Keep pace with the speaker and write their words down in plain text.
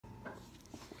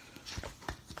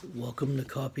Welcome to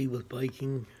Coffee with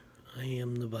Viking. I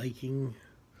am the Viking,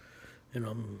 and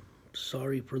I'm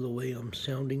sorry for the way I'm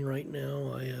sounding right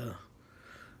now.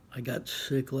 I got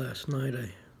sick last night.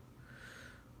 I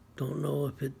don't know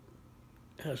if it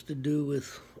has to do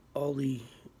with all the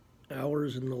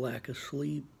hours and the lack of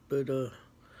sleep, but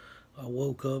I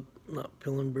woke up not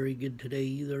feeling very good today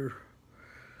either.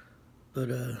 But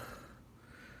I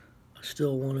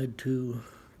still wanted to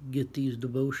get these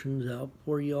devotions out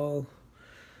for y'all.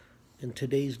 And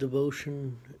today's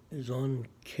devotion is on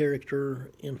character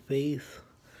and faith,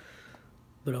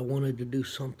 but I wanted to do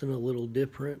something a little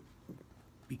different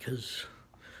because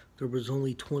there was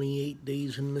only 28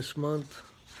 days in this month,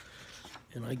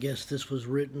 and I guess this was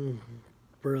written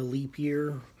for a leap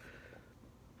year,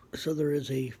 so there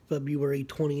is a February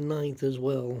 29th as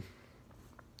well.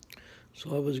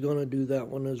 So I was going to do that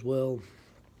one as well.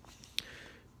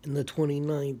 And the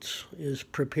 29th is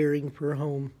preparing for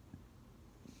home.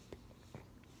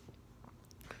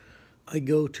 I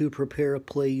go to prepare a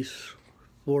place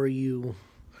for you.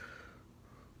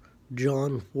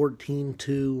 John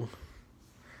 14:2.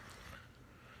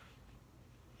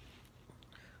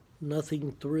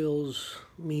 Nothing thrills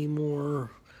me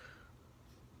more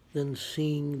than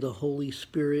seeing the Holy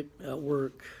Spirit at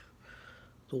work.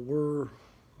 The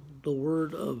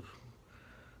word of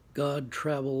God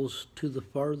travels to the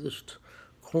farthest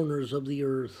corners of the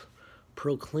earth,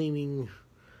 proclaiming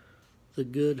the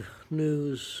good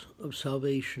news of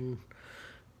salvation.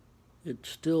 It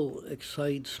still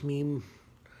excites me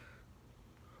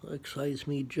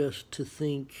just to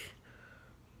think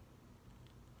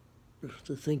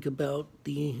about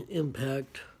the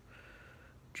impact.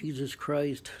 Jesus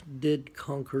Christ did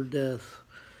conquer death,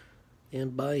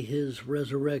 and by his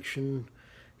resurrection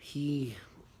he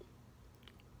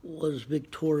was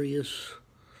victorious.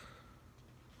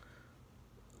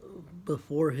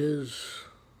 Before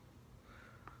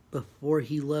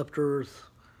he left earth,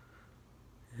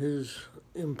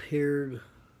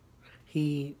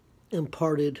 he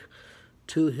imparted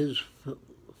to his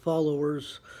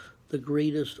followers the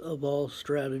greatest of all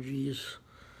strategies: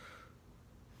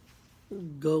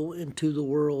 go into the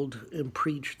world and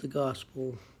preach the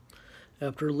gospel.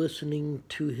 After listening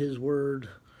to his word,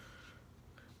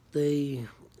 they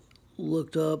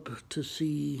looked up to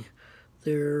see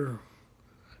their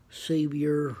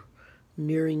Savior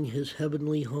nearing his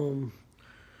heavenly home.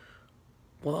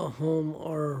 What home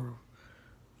are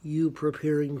you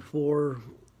preparing for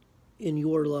in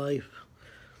your life?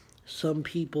 Some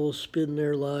people spend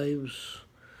their lives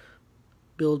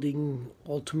building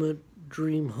ultimate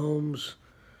dream homes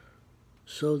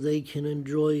so they can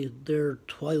enjoy their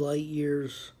twilight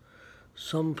years.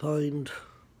 Some find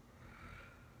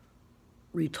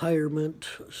retirement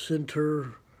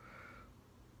center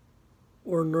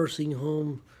or nursing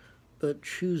home, but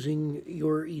choosing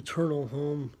your eternal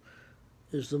home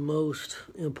is the most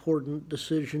important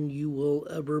decision you will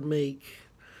ever make,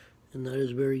 and that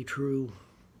is very true.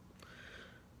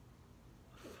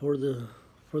 For the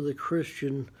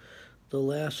Christian, the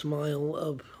last mile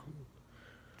of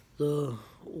the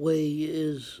way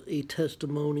is a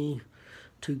testimony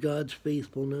to God's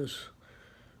faithfulness,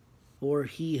 for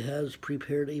he has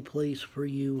prepared a place for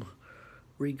you,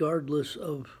 regardless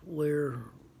of where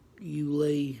you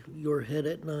lay your head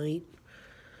at night.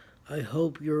 I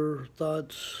hope your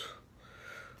thoughts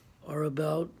are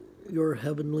about your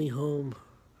heavenly home,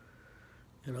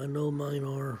 and I know mine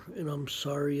are, and I'm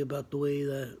sorry about the way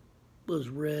that was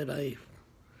read.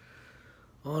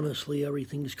 Honestly,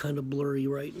 everything's kind of blurry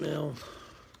right now.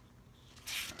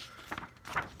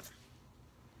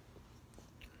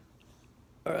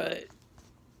 All right,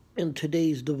 in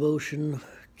today's devotion,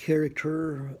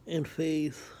 character and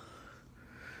faith.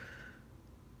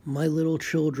 My little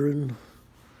children,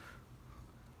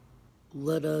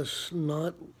 let us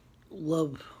not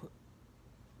love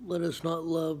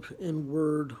in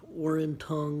word or in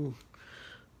tongue,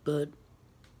 but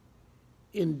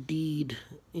in deed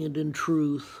and in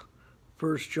truth.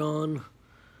 1 John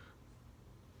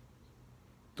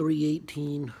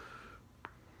 3:18.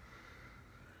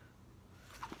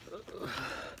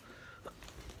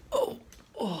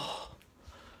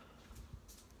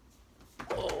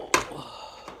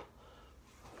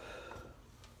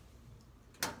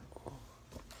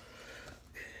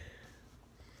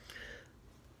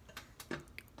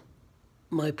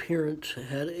 My parents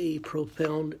had a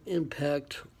profound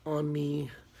impact on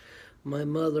me. My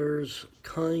mother's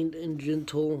kind and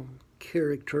gentle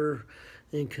character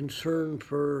and concern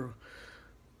for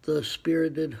the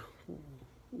spirited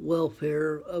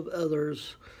welfare of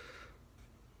others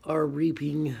are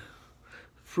reaping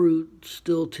fruit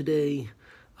still today.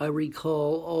 I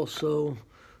recall also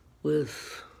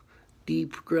with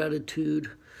deep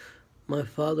gratitude. My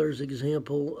father's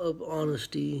example of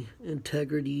honesty,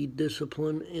 integrity,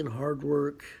 discipline, and hard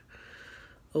work.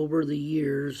 Over the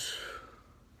years,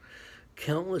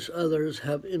 countless others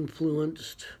have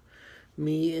influenced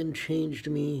me and changed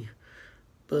me,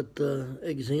 but the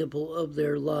example of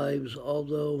their lives,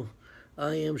 although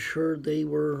I am sure they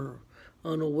were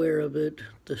unaware of it,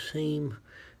 the same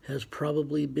has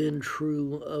probably been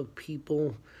true of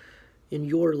people in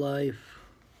your life.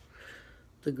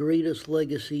 The greatest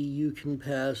legacy you can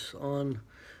pass on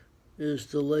is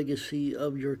the legacy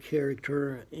of your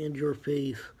character and your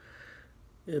faith.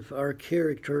 If our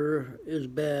character is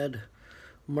bad,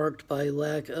 marked by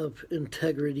lack of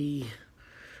integrity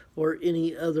or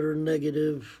any other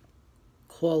negative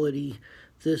quality,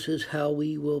 this is how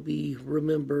we will be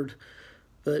remembered.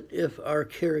 But if our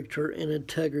character and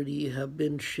integrity have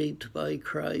been shaped by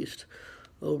Christ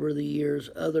over the years,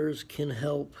 others can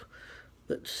help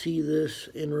but see this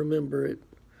and remember it.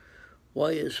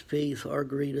 Why is faith our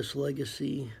greatest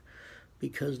legacy?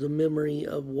 Because the memory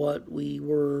of what we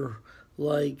were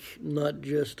like, not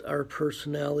just our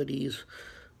personalities,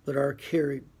 but our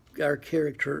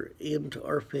character and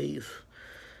our faith,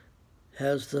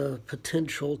 has the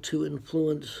potential to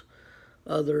influence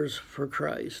others for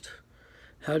Christ.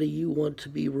 How do you want to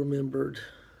be remembered?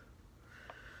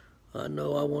 I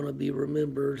know I want to be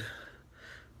remembered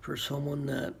for someone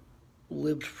that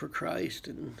lived for Christ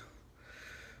and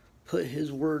put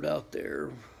his word out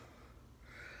there,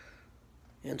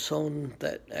 and someone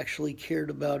that actually cared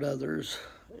about others.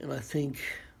 And I think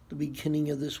the beginning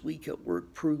of this week at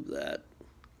work proved that.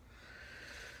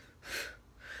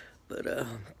 But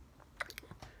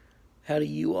how do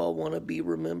you all want to be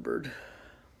remembered?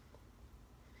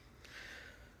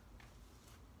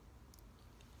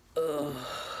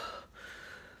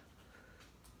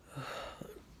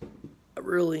 I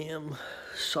really am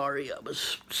sorry I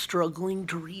was struggling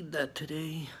to read that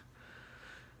today.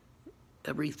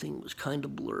 Everything was kind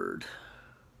of blurred.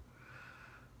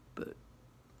 But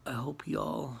I hope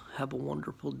y'all have a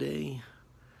wonderful day.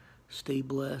 Stay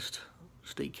blessed,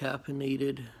 stay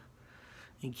caffeinated,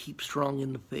 and keep strong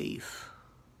in the faith.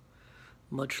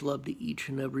 Much love to each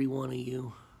and every one of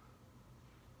you.